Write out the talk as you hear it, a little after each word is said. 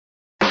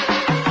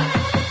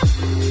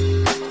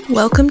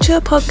Welcome to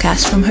a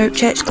podcast from Hope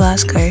Church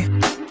Glasgow.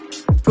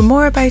 For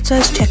more about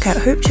us, check out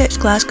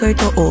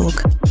hopechurchglasgow.org.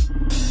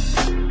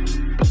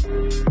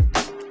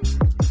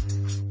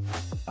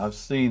 I've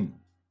seen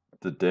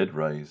the dead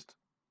raised.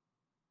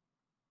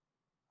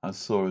 I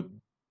saw a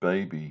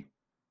baby,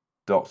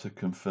 doctor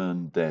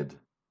confirmed dead,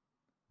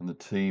 and the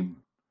team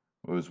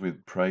was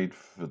with prayed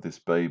for this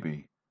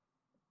baby.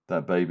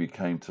 That baby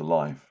came to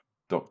life,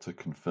 doctor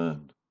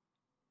confirmed.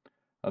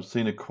 I've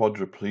seen a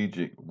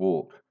quadriplegic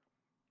walk.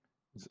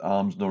 His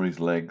arms nor his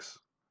legs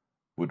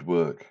would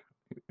work.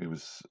 He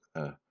was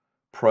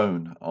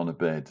prone on a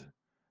bed,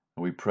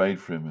 and we prayed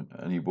for him,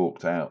 and he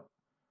walked out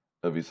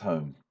of his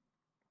home.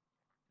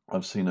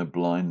 I've seen a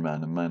blind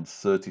man, a man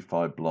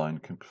certified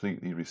blind,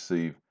 completely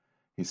receive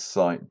his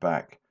sight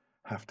back,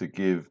 have to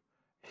give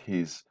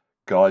his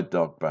guide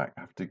dog back,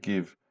 have to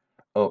give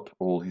up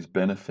all his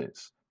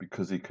benefits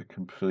because he could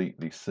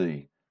completely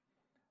see.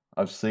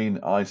 I've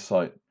seen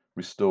eyesight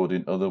restored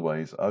in other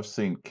ways. I've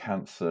seen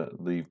cancer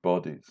leave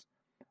bodies.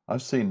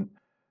 I've seen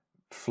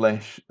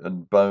flesh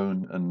and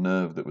bone and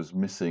nerve that was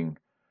missing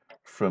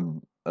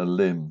from a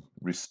limb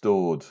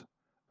restored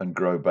and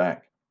grow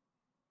back.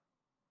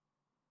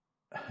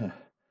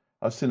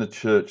 I've seen a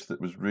church that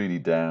was really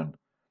down,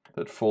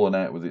 that had fallen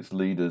out with its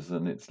leaders,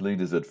 and its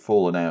leaders had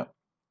fallen out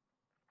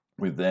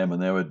with them,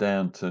 and they were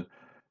down to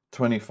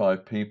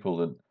 25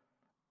 people. And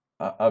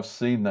I've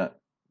seen that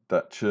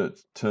church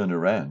turn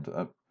around.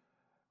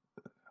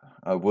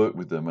 I worked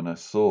with them, and I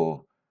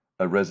saw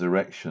a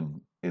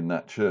resurrection in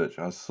that church.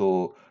 I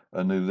saw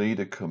a new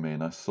leader come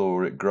in. I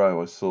saw it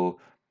grow. I saw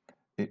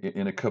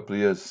in a couple of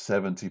years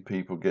 70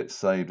 people get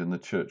saved, and the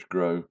church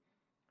grow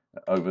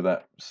over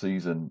that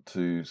season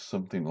to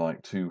something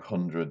like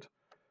 200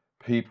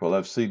 people.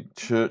 I've seen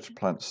church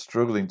plants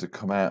struggling to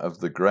come out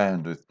of the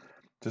ground with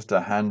just a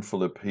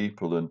handful of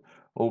people and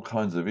all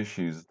kinds of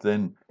issues,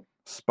 then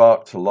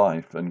spark to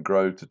life and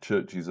grow to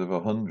churches of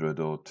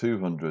 100 or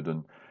 200,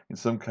 and in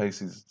some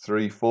cases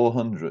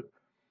 300-400.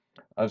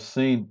 I've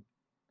seen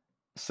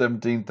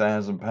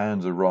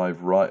 £17,000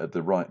 arrive right at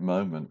the right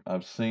moment.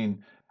 I've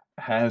seen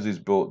houses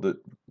bought that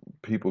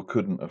people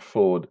couldn't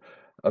afford.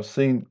 I've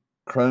seen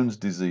Crohn's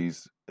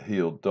disease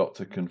healed,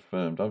 doctor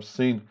confirmed. I've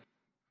seen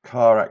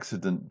car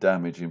accident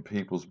damage in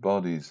people's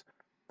bodies,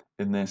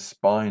 in their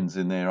spines,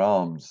 in their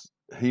arms,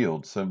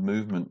 healed, so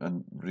movement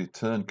and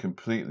return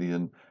completely,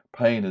 and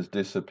pain has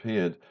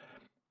disappeared.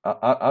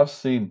 I've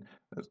seen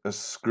a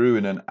screw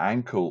in an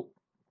ankle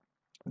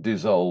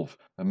dissolve,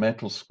 a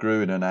metal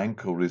screw in an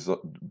ankle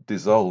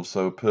dissolve,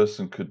 so a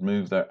person could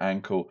move their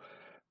ankle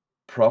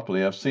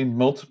properly. I've seen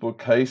multiple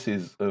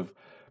cases of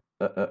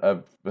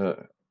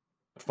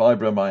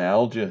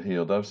fibromyalgia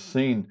healed. I've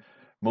seen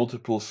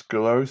multiple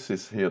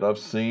sclerosis healed. I've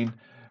seen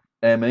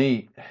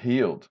ME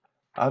healed.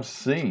 I've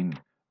seen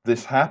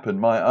this happen.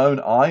 My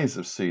own eyes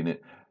have seen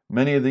it.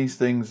 Many of these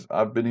things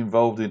I've been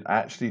involved in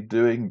actually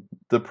doing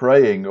the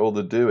praying or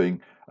the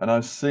doing, and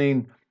I've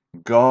seen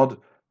God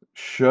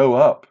show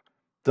up.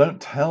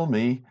 Don't tell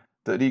me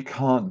that He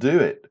can't do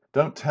it.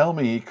 Don't tell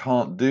me He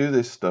can't do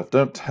this stuff.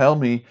 Don't tell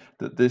me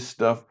that this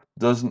stuff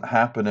doesn't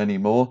happen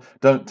anymore.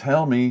 Don't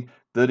tell me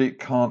that it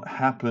can't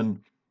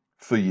happen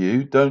for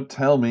you. Don't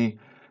tell me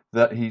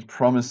that He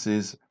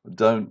promises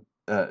don't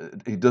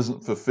He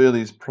doesn't fulfill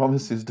His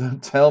promises.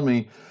 Don't tell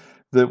me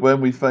that when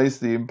we face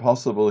the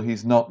impossible,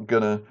 He's not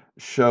going to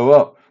show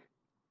up.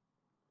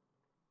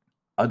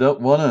 I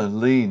don't want to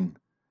lean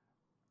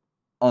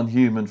on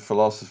human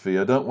philosophy.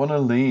 I don't want to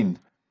lean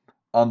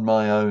on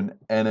my own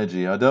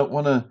energy. I don't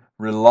want to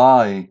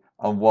rely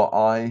on what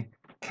I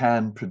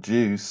can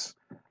produce.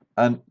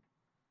 And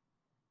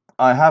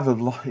I have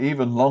an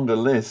even longer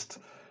list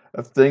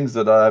of things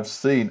that I have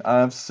seen. I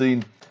have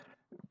seen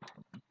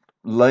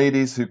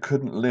ladies who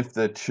couldn't lift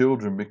their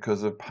children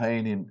because of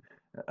pain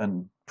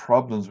and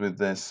problems with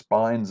their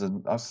spines,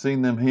 and I've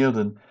seen them healed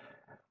and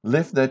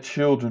lift their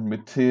children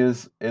with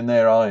tears in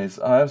their eyes.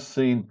 I have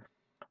seen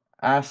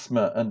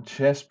asthma and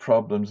chest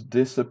problems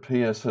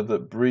disappear so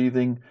that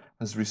breathing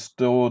has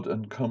restored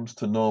and comes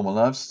to normal.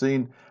 I've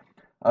seen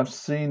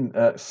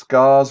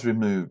scars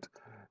removed,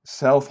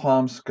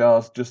 self-harm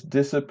scars just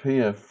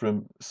disappear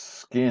from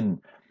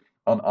skin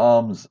on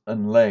arms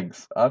and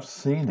legs. I've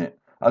seen it.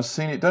 I've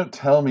seen it. Don't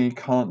tell me He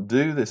can't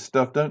do this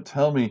stuff. Don't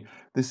tell me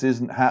this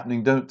isn't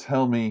happening. Don't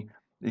tell me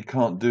He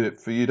can't do it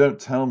for you.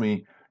 Don't tell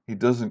me He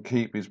doesn't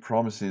keep His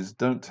promises.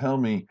 Don't tell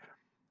me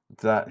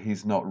that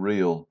He's not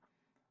real.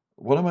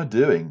 What am I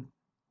doing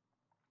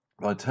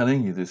by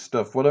telling you this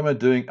stuff? What am I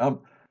doing?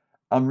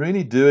 I'm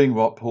really doing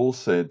what Paul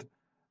said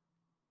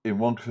in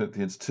 1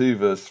 Corinthians 2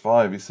 verse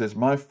 5. He says,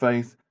 my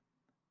faith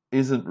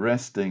isn't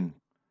resting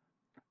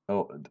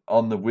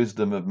on the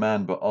wisdom of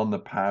man, but on the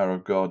power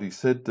of God. He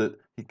said that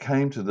He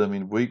came to them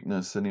in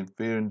weakness and in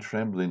fear and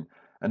trembling,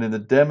 and in the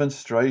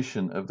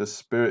demonstration of the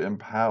Spirit and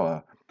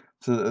power,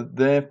 so that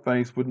their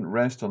faith wouldn't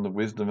rest on the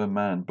wisdom of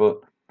man,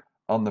 but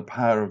on the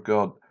power of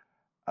God.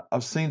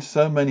 I've seen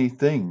so many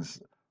things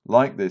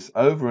like this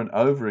over and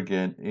over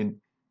again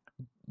in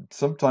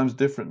sometimes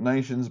different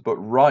nations, but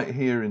right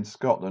here in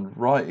Scotland,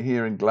 right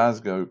here in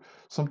Glasgow,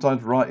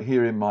 sometimes right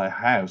here in my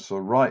house,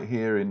 or right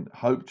here in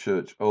Hope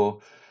Church, or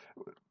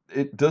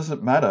it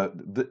doesn't matter.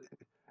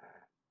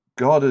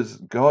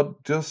 God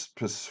just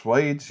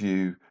persuades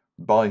you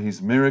by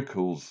his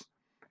miracles.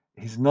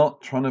 He's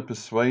not trying to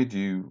persuade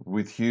you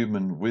with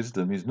human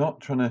wisdom. He's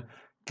not trying to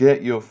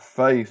get your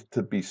faith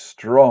to be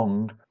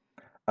strong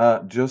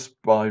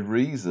just by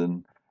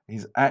reason.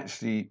 He's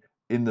actually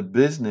in the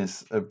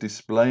business of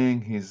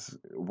displaying his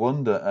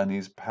wonder and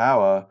his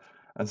power.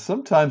 And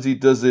sometimes he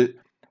does it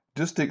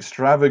just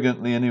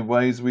extravagantly and in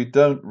ways we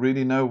don't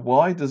really know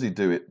why does he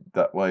do it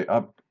that way.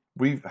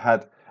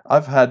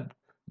 I've had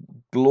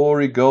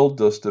glory gold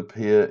dust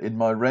appear in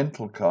my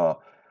rental car.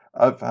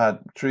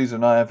 Teresa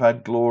and I have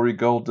had glory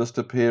gold dust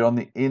appear on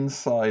the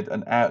inside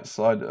and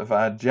outside of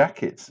our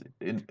jackets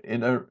in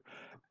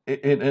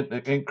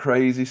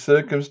crazy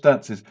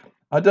circumstances.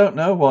 I don't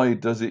know why he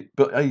does it,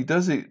 but he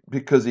does it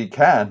because he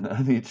can,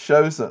 and he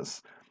shows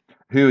us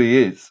who he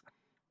is,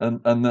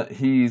 and that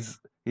he's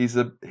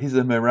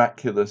a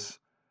miraculous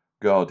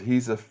God.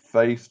 He's a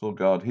faithful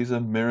God. He's a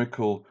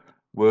miracle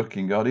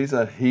working God. He's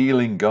a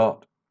healing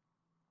God.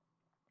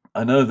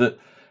 I know that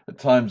at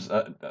times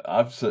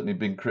I've certainly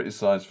been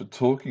criticized for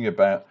talking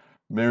about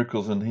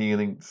miracles and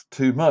healings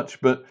too much,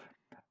 but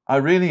I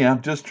really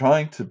am just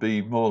trying to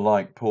be more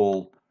like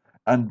Paul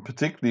and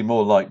particularly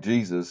more like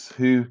Jesus,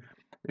 who,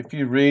 if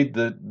you read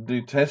the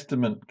New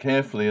Testament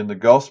carefully and the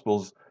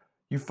Gospels,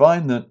 you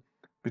find that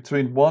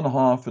between one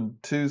half and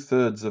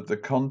two-thirds of the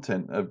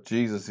content of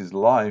Jesus'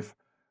 life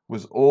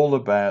was all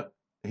about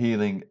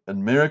healing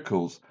and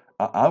miracles.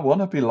 I want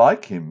to be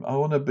like him. I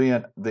want to be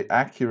the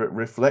accurate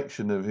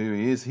reflection of who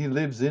he is. He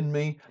lives in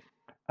me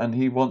and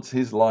he wants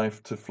his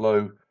life to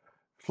flow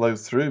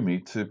through me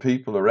to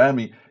people around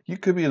me. You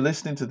could be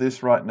listening to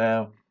this right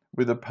now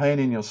with a pain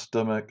in your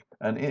stomach,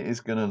 and it is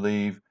going to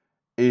leave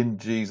in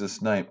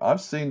Jesus' name.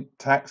 I've seen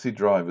taxi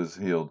drivers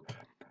healed.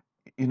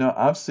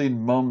 I've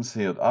seen mums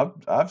healed.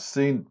 I've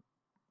seen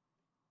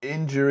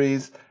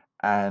injuries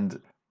and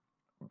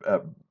uh,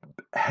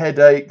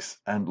 headaches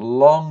and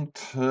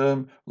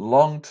long-term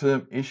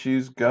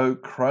issues go.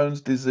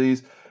 Crohn's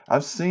disease.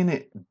 I've seen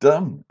it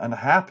done and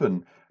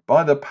happen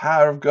by the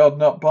power of God,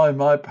 not by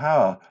my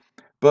power.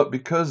 But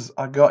because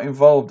I got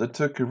involved, I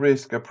took a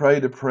risk, I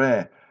prayed a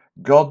prayer,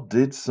 God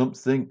did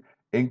something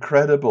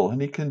incredible,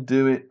 and he can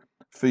do it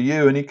for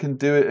you, and he can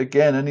do it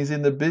again, and he's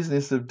in the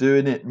business of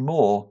doing it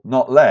more,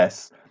 not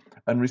less.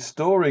 And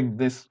restoring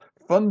this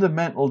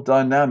fundamental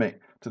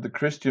dynamic to the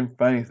Christian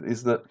faith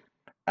is that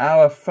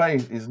our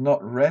faith is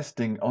not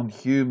resting on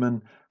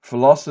human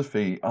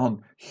philosophy,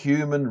 on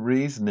human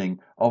reasoning,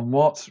 on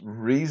what's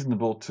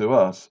reasonable to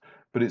us,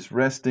 but it's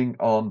resting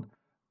on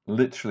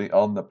literally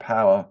on the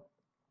power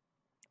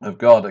of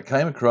God. I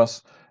came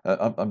across,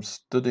 I'm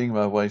studying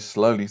my way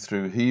slowly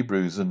through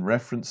Hebrews and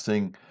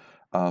referencing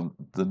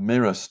the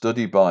Mirror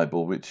Study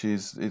Bible, which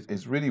is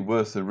really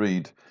worth a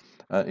read.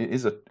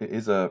 It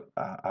is a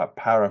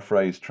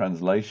paraphrase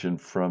translation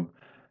from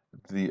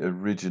the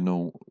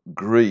original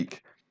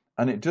Greek,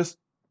 and it just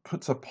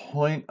puts a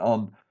point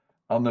on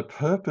the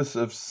purpose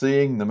of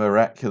seeing the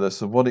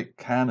miraculous and what it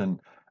can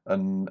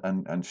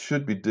and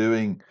should be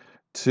doing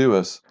to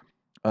us.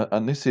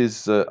 And this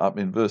is up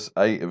in verse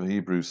 8 of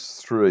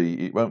Hebrews 3.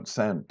 It won't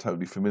sound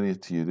totally familiar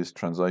to you. This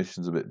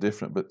translation's a bit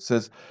different, but it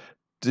says,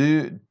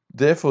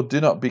 Therefore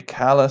do not be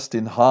calloused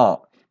in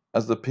heart,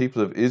 as the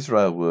people of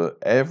Israel were,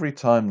 every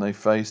time they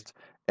faced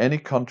any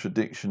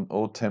contradiction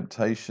or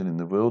temptation in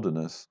the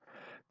wilderness.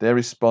 Their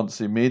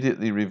response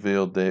immediately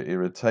revealed their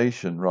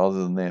irritation rather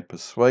than their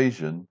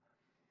persuasion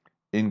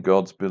in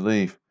God's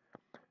belief.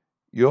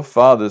 Your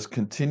fathers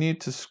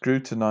continued to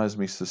scrutinize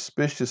me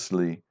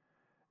suspiciously,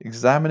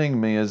 examining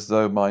me as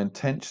though my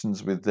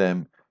intentions with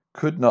them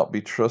could not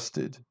be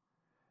trusted,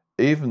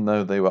 even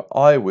though they were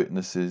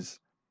eyewitnesses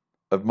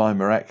of my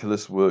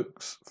miraculous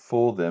works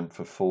for them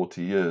for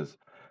 40 years.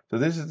 So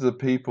this is the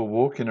people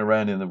walking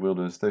around in the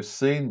wilderness. They've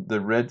seen the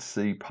Red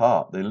Sea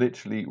part. They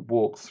literally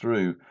walked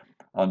through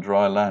on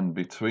dry land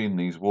between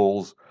these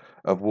walls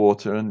of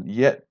water, and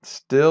yet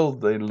still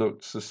they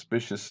looked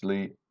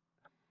suspiciously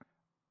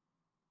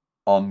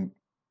on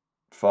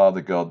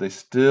Father God. They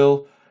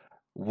still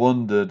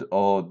wondered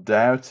or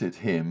doubted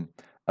him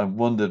and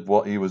wondered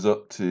what he was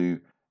up to.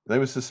 They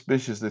were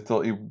suspicious. They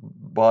thought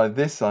by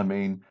this I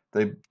mean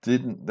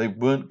they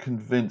weren't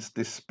convinced,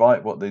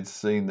 despite what they'd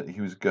seen, that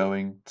he was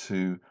going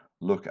to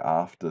look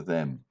after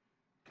them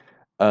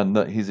and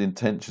that his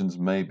intentions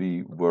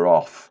maybe were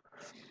off.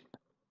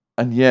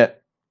 And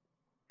yet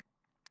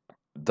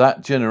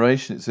that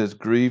generation, it says,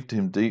 grieved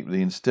him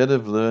deeply. Instead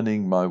of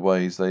learning my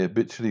ways, they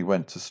habitually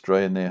went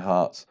astray in their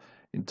hearts,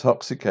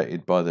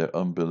 intoxicated by their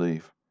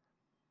unbelief.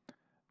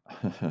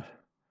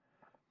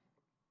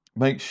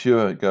 Make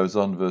sure, it goes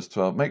on, verse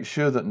 12, make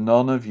sure that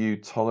none of you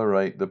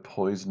tolerate the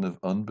poison of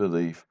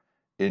unbelief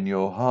in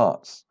your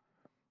hearts.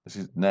 This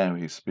is now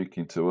he's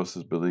speaking to us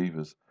as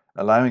believers,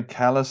 allowing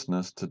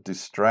callousness to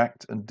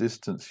distract and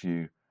distance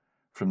you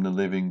from the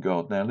living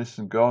God. Now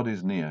listen, God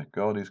is near.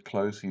 God is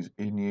close. He's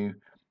in you.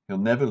 He'll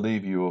never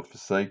leave you or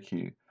forsake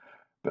you.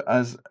 But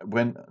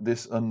when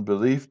this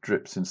unbelief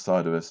drips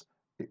inside of us,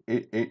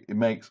 it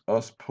makes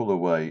us pull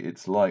away.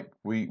 It's like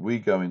we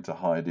go into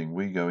hiding.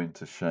 We go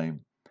into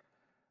shame.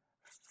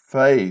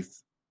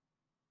 Faith,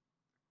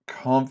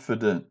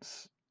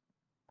 confidence,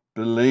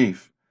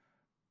 belief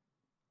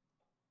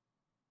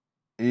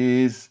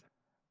is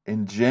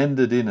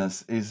engendered in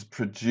us, is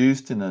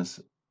produced in us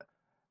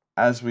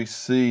as we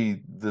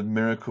see the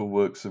miracle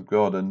works of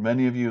God. And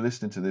many of you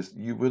listening to this,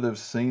 you will have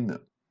seen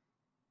them.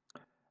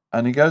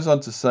 And he goes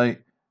on to say,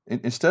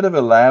 instead of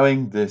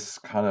allowing this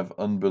kind of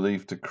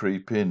unbelief to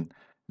creep in,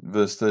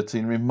 verse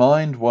 13,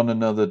 remind one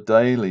another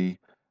daily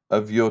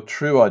of your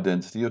true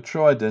identity. Your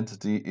true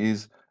identity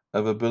is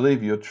of a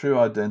believer. Your true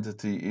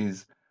identity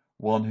is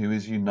one who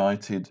is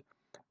united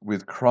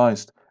with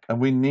Christ. And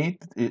we need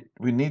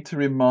to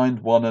remind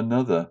one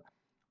another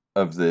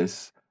of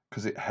this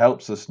because it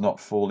helps us not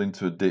fall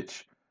into a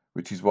ditch,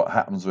 which is what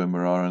happens when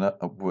we're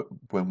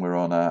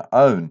on our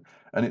own.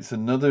 And it's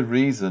another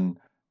reason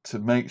to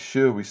make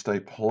sure we stay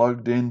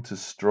plugged into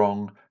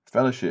strong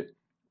fellowship,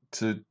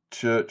 to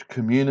church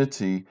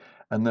community,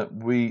 and that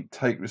we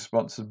take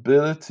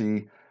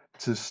responsibility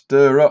to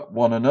stir up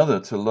one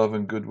another to love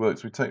and good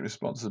works. We take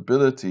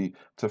responsibility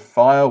to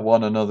fire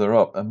one another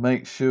up and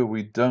make sure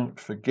we don't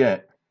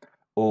forget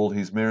all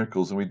his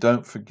miracles and we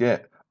don't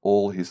forget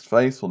all his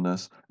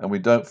faithfulness and we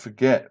don't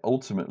forget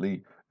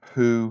ultimately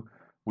who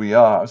we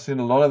are. I've seen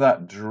a lot of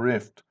that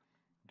drift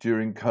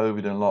during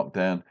COVID and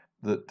lockdown,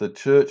 that the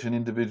church and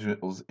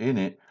individuals in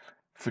it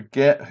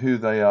forget who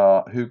they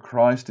are, who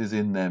Christ is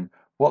in them,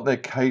 what they're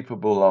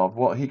capable of,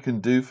 what he can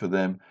do for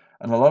them.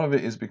 And a lot of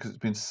it is because it's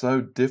been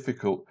so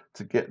difficult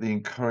to get the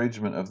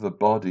encouragement of the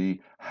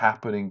body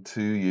happening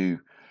to you.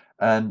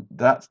 And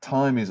that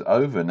time is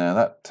over now.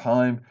 That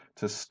time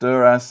to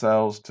stir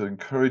ourselves, to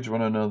encourage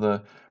one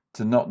another,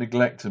 to not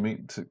neglect to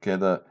meet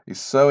together is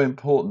so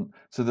important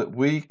so that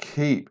we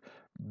keep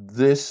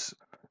this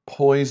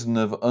poison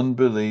of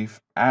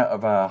unbelief out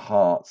of our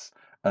hearts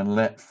and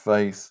let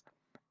faith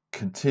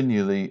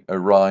continually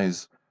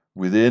arise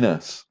within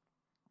us.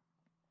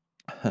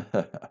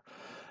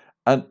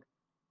 And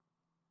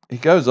he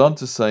goes on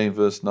to say in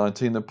verse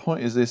 19, the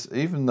point is this: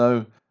 even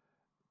though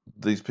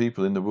these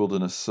people in the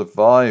wilderness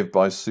survived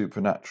by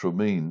supernatural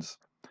means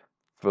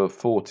for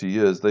 40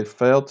 years, they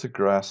failed to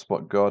grasp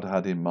what God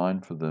had in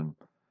mind for them.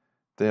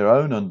 Their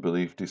own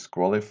unbelief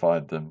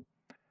disqualified them.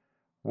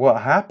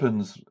 What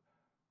happens,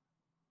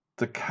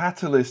 the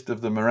catalyst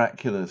of the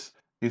miraculous,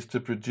 is to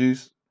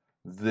produce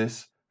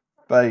this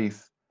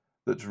faith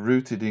that's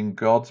rooted in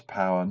God's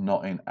power,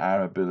 not in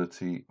our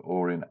ability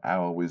or in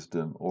our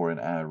wisdom or in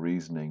our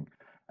reasoning.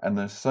 And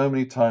there's so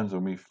many times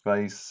when we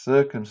face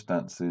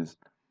circumstances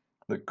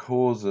that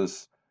cause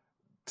us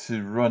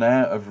to run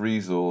out of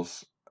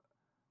resource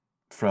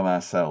from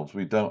ourselves.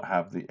 We don't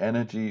have the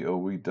energy, or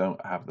we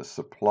don't have the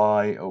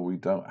supply, or we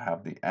don't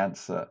have the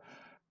answer.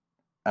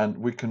 And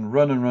we can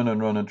run and run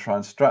and run and try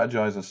and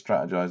strategize and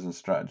strategize and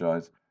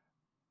strategize.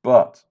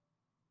 But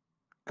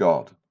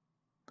God,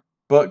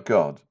 but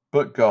God,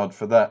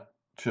 for that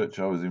church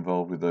I was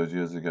involved with those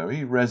years ago,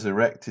 he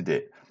resurrected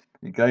it.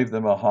 He gave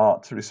them a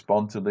heart to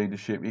respond to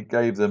leadership. He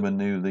gave them a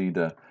new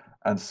leader,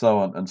 and so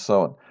on and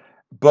so on.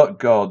 But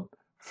God,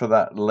 for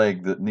that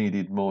leg that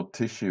needed more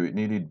tissue, it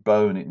needed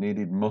bone, it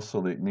needed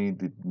muscle, it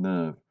needed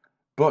nerve.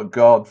 But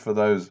God, for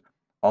those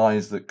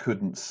eyes that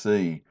couldn't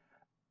see,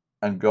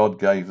 and God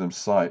gave them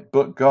sight.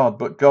 But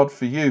God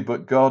for you,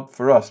 but God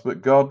for us,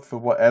 but God for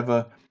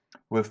whatever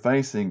we're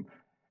facing.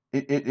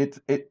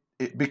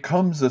 It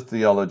becomes a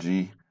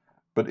theology,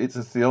 but it's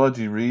a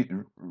theology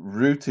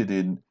rooted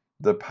in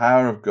the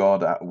power of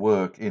God at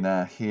work in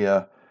our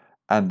here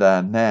and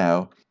our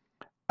now.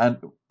 And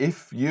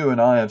if you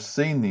and I have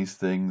seen these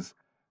things,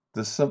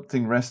 there's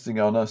something resting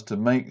on us to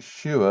make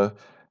sure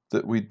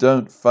that we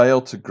don't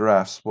fail to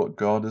grasp what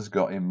God has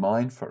got in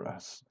mind for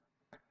us.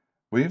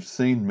 We've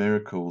seen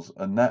miracles,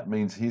 and that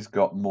means he's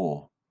got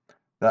more.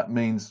 That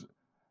means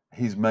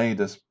he's made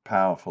us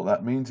powerful.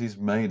 That means he's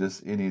made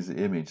us in his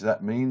image.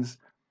 That means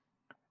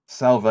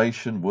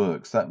salvation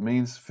works. That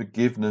means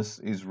forgiveness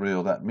is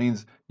real. That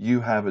means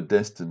you have a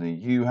destiny.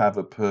 You have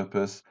a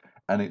purpose,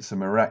 and it's a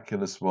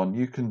miraculous one.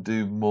 You can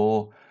do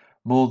more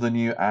than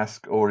you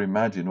ask or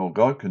imagine, or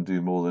God can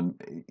do more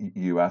than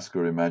you ask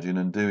or imagine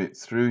and do it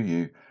through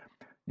you.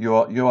 You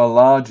are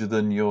larger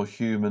than your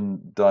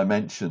human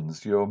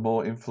dimensions. You're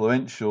more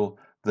influential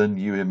than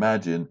you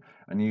imagine,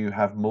 and you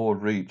have more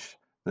reach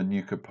than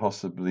you could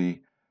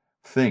possibly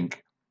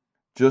think.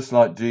 Just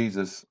like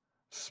Jesus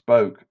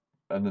spoke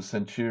and the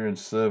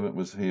centurion's servant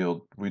was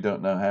healed, we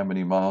don't know how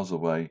many miles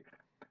away.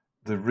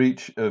 The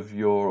reach of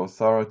your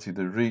authority,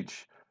 the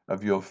reach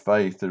of your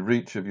faith, the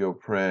reach of your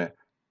prayer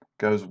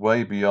goes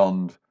way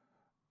beyond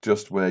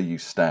just where you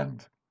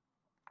stand.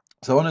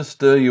 So I want to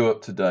stir you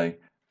up today.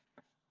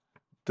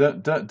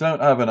 Don't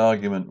have an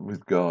argument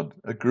with God.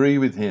 Agree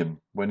with him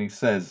when he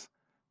says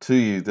to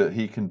you that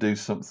he can do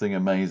something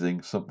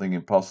amazing, something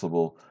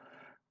impossible,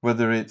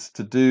 whether it's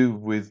to do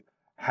with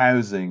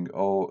housing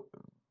or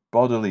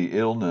bodily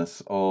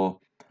illness or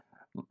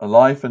a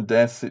life and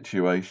death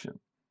situation.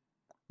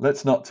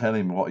 Let's not tell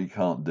him what he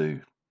can't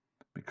do,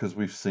 because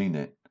we've seen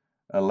it.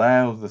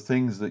 Allow the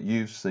things that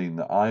you've seen,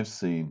 that I've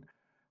seen,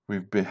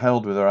 we've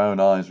beheld with our own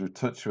eyes, we've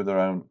touched with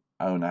our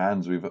own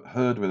hands, we've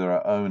heard with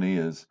our own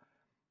ears,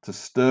 to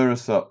stir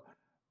us up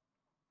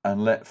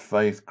and let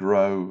faith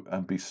grow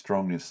and be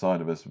strong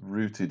inside of us,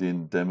 rooted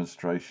in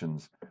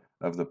demonstrations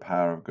of the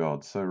power of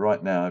God. So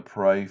right now, I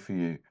pray for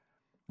you.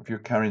 If you're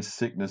carrying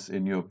sickness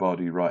in your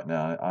body right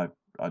now,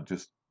 I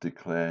just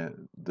declare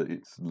that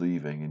it's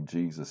leaving in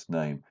Jesus'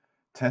 name.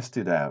 Test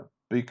it out.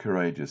 Be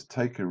courageous.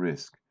 Take a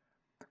risk.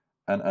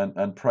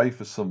 And pray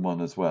for someone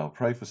as well.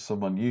 Pray for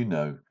someone you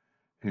know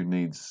who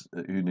needs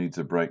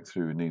a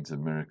breakthrough, who needs a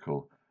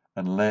miracle.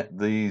 And let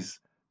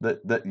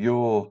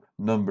your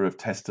number of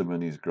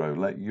testimonies grow.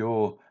 Let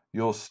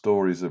your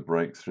stories of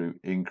breakthrough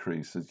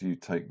increase as you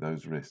take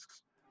those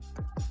risks.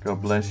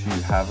 God bless you.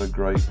 Have a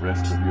great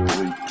rest of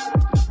your week.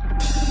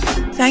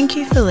 Thank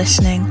you for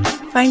listening.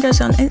 Find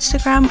us on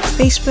Instagram,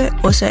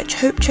 Facebook, or search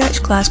Hope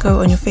Church Glasgow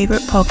on your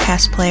favourite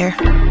podcast player.